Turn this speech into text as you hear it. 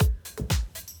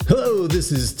Hello,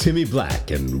 this is Timmy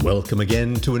Black, and welcome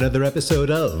again to another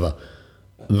episode of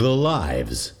The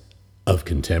Lives of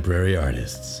Contemporary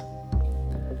Artists.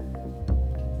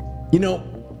 You know,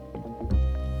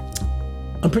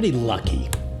 I'm pretty lucky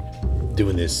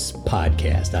doing this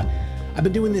podcast. I've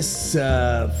been doing this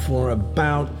for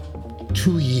about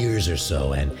 2 years or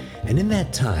so, and in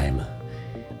that time,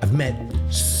 I've met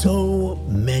so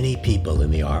many people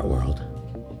in the art world.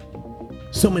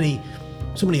 So many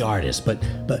artists, but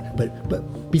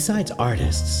besides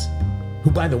artists,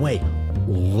 who, by the way,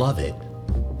 love it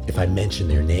if I mention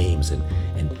their names, and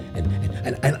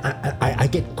I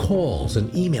get calls and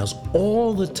emails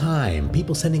all the time.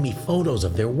 People sending me photos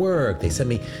of their work. They send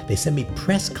me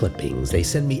press clippings. They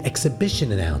send me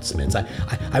exhibition announcements.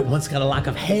 I once got a lock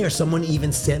of hair. Someone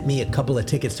even sent me a couple of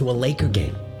tickets to a Laker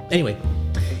game. Anyway,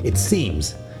 it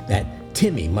seems that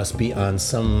Timmy must be on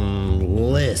some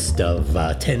list of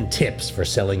 10 tips for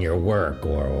selling your work,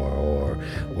 or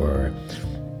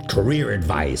career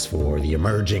advice for the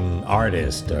emerging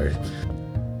artist, or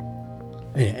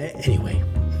anyway.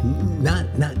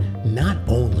 Not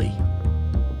only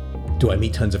do I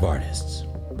meet tons of artists,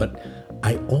 but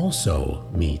I also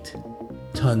meet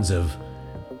tons of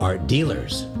art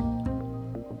dealers.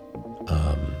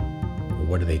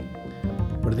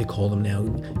 What do they call them now?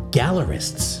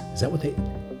 Gallerists. Is that what they?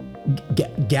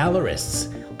 Gallerists.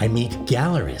 I meet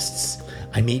gallerists.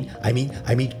 I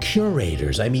meet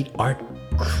curators. I meet art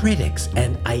critics,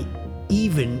 and I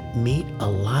even meet a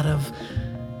lot of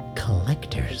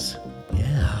collectors.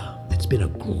 Yeah, it's been a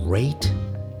great,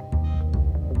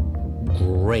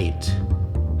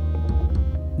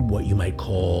 what you might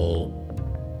call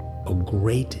a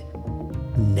great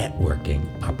networking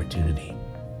opportunity.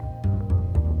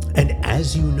 And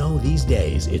as you know, these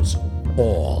days, it's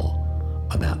all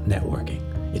about networking.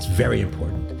 It's very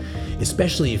important,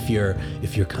 especially if you're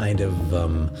kind of,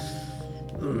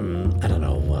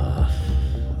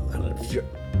 if you're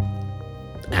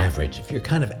average, if you're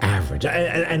kind of average.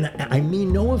 And I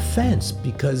mean no offense,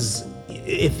 because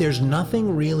if there's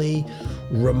nothing really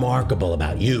remarkable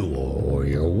about you or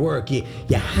your work, you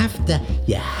have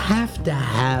to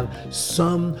have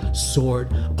some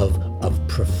sort of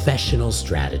professional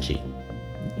strategy.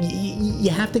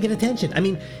 You have to get attention. I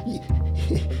mean,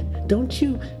 don't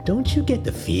you get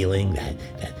the feeling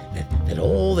that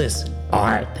all this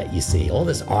art that you see, all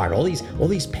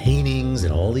these paintings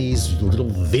and all these little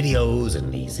videos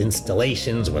and these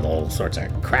installations with all sorts of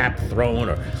crap thrown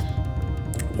or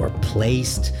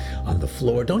placed on the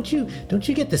floor, don't you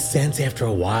get the sense after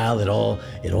a while it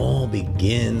all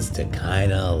begins to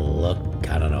kind of look,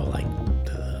 I don't know, like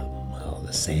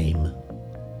the same?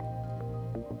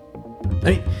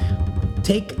 I mean,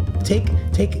 take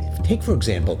for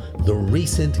example the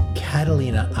recent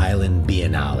Catalina Island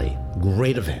Biennale.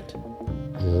 Great event,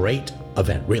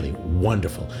 really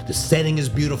wonderful. The setting is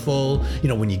beautiful. You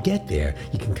know, when you get there,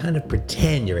 you can kind of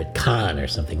pretend you're at Cannes or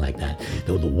something like that.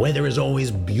 The weather is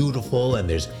always beautiful, and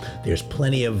there's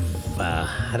plenty of,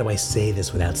 how do I say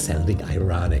this without sounding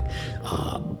ironic?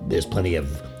 There's plenty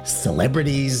of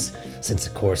celebrities, since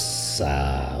of course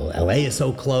LA is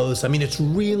so close. I mean, it's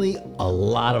really a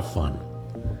lot of fun.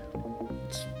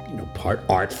 Part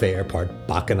art fair, part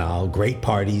bacchanal, great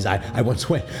parties. I once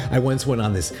went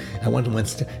on this. I went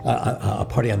to a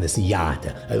party on this yacht.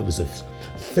 It was a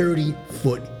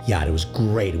 30-foot yacht. It was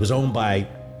great. It was owned by,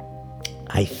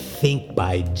 I think,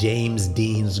 by James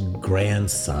Dean's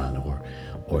grandson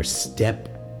or step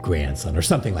grandson or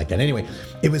something like that. Anyway,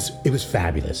 it was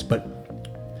fabulous. But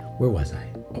where was I?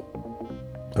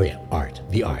 Oh yeah,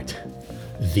 the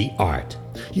art.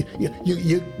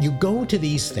 You go to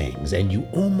these things and you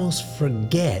almost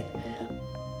forget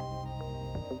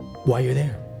why you're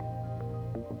there,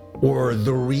 or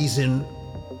the reason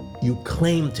you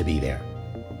claim to be there.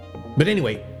 But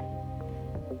anyway,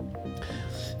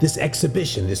 this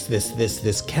exhibition,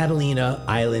 this Catalina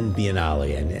Island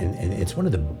Biennale, and it's one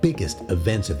of the biggest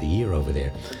events of the year over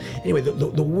there. Anyway,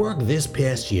 the work this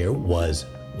past year was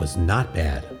not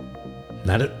bad,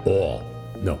 not at all.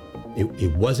 No.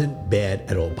 It wasn't bad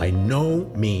at all. By no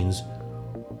means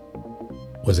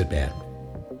was it bad.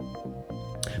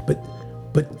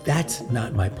 But that's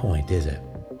not my point, is it?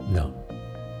 No.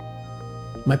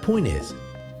 My point is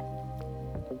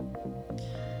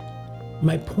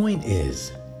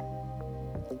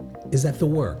that the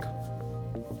work,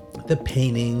 the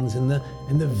paintings and the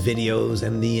videos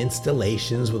and the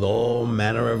installations with all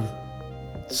manner of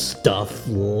stuff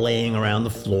laying around the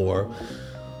floor,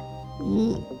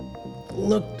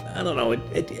 looked, I don't know,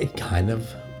 it kind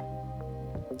of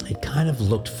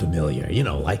looked familiar,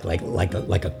 like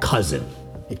a cousin,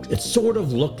 It sort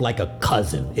of looked like a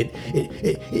cousin.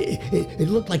 It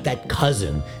looked like that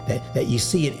cousin that you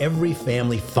see at every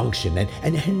family function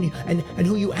and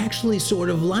who you actually sort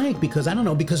of like because, I don't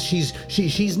know, because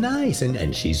she's nice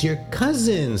and she's your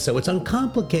cousin, so it's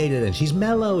uncomplicated, and she's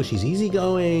mellow, she's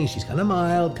easygoing, she's kind of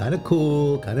mild, kind of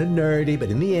cool, kind of nerdy, but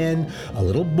in the end, a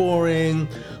little boring.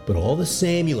 But all the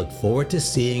same, you look forward to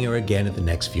seeing her again at the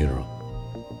next funeral.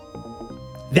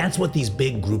 That's what these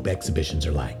big group exhibitions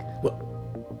are like.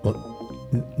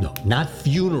 No, not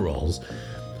funerals.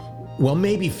 Well,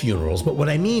 maybe funerals, but what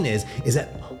I mean is that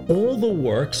all the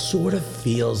work sort of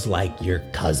feels like your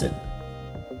cousin.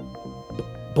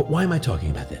 But why am I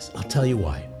talking about this? I'll tell you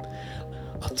why.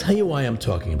 I'll tell you why I'm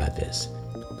talking about this.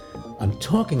 I'm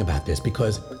talking about this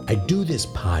because I do this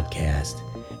podcast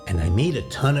and I meet a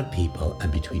ton of people,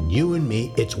 and between you and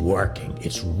me, it's working.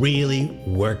 It's really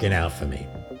working out for me.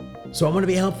 So I want to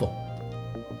be helpful.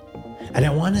 And I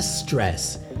want to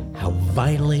stress how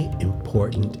vitally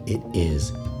important it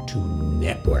is to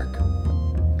network.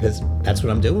 Because that's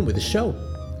what I'm doing with the show.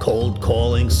 Cold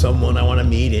calling someone I want to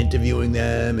meet, interviewing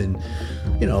them, and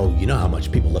you know how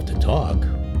much people love to talk,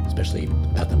 especially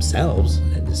about themselves,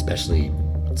 and especially,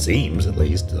 it seems at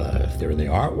least, if they're in the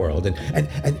art world.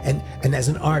 And as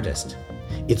an artist,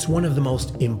 it's one of the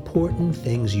most important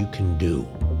things you can do.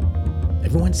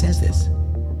 Everyone says this.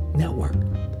 Network.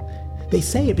 They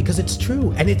say it because it's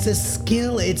true, and it's a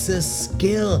skill. It's a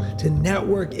skill. To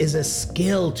network is a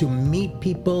skill, to meet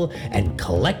people and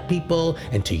collect people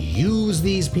and to use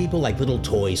these people like little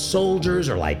toy soldiers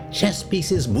or like chess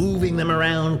pieces, moving them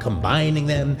around, combining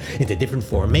them into different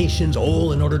formations,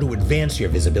 all in order to advance your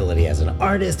visibility as an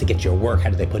artist, to get your work, how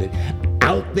do they put it,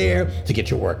 out there, to get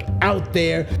your work out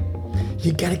there.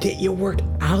 You gotta get your work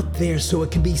out there so it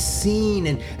can be seen,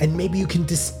 and maybe you can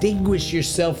distinguish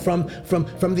yourself from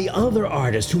the other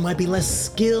artists who might be less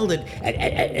skilled at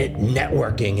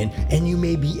networking, and you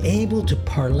may be able to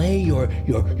parlay your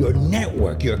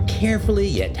network, your carefully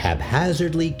yet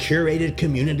haphazardly curated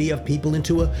community of people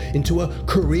into a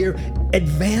career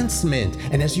advancement.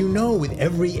 And as you know, with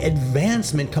every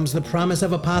advancement comes the promise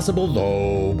of a possible,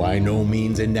 though by no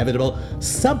means inevitable,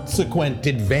 subsequent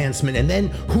advancement, and then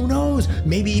who knows,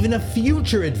 maybe even a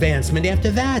future advancement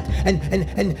after that.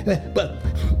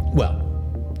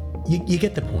 You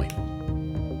get the point.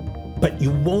 But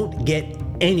you won't get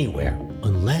anywhere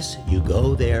unless you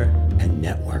go there and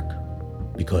network,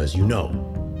 because you know,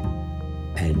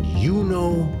 and you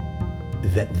know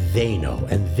that they know,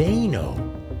 and they know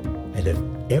that if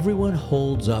everyone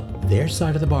holds up their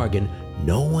side of the bargain,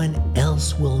 no one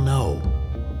else will know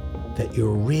that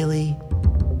you're really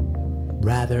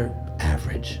rather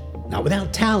average. Not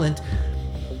without talent,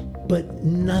 but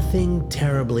nothing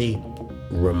terribly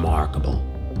remarkable.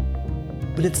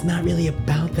 But it's not really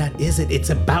about that, is it? It's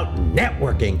about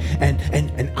networking,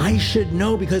 and I should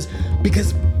know because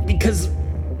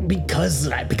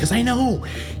I know.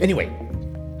 Anyway,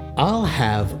 I'll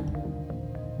have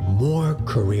more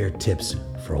career tips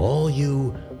for all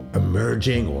you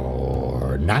emerging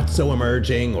or not so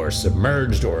emerging or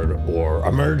submerged or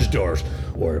emerged or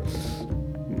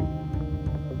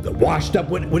washed up,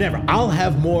 whatever. I'll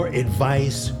have more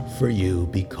advice for you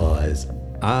because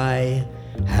I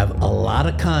have a lot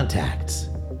of contacts,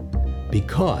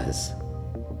 because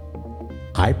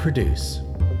I produce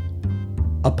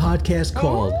a podcast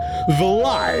called The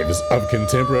Lives of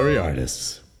Contemporary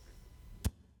Artists.